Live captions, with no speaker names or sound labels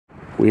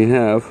we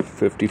have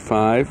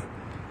 55,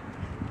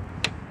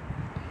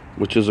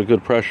 which is a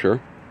good pressure.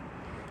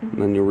 Mm-hmm.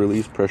 And then you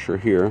release pressure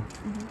here.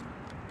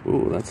 Mm-hmm.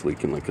 Ooh, that's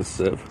leaking like a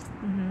sieve.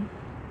 Mm-hmm.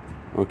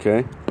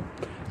 Okay.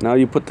 Now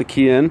you put the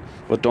key in,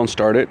 but don't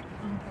start it.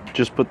 Okay.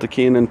 Just put the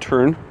key in and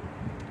turn.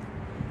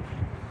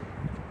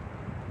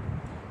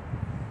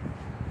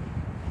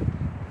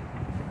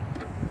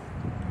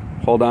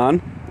 Hold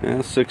on.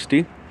 Yeah,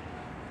 60.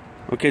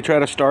 Okay, try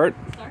to start.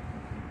 Start.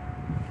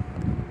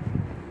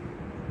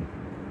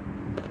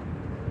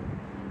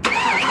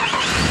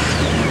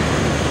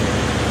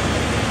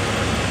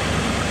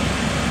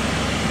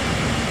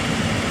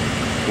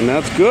 And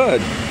that's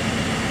good.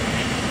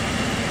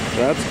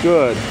 That's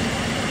good.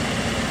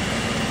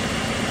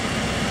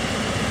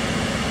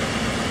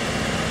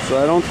 So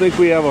I don't think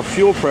we have a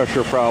fuel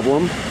pressure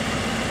problem.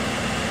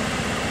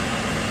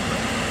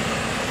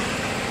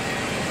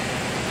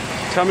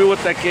 Tell me what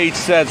that gauge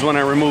says when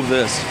I remove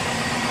this.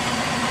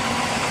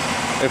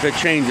 If it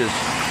changes.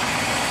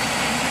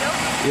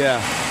 Yeah.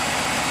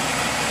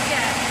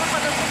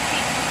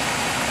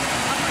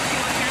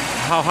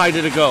 How high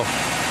did it go?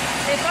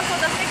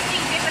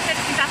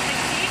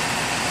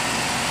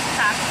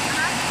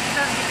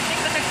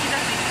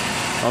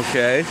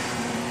 Okay.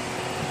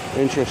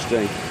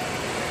 Interesting.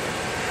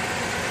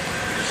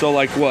 So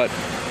like what?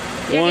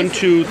 1,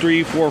 2,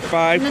 3, 4,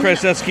 5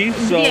 kreseski.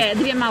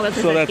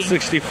 So that's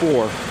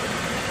 64.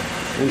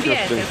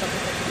 Interesting.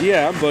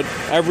 Yeah, but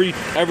every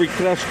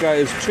kreska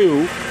is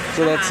 2,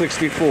 so that's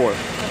 64.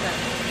 Okay.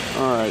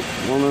 All right.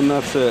 Well, then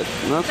that's it.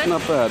 That's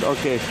not bad.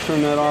 Okay,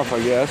 turn that off,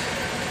 I guess.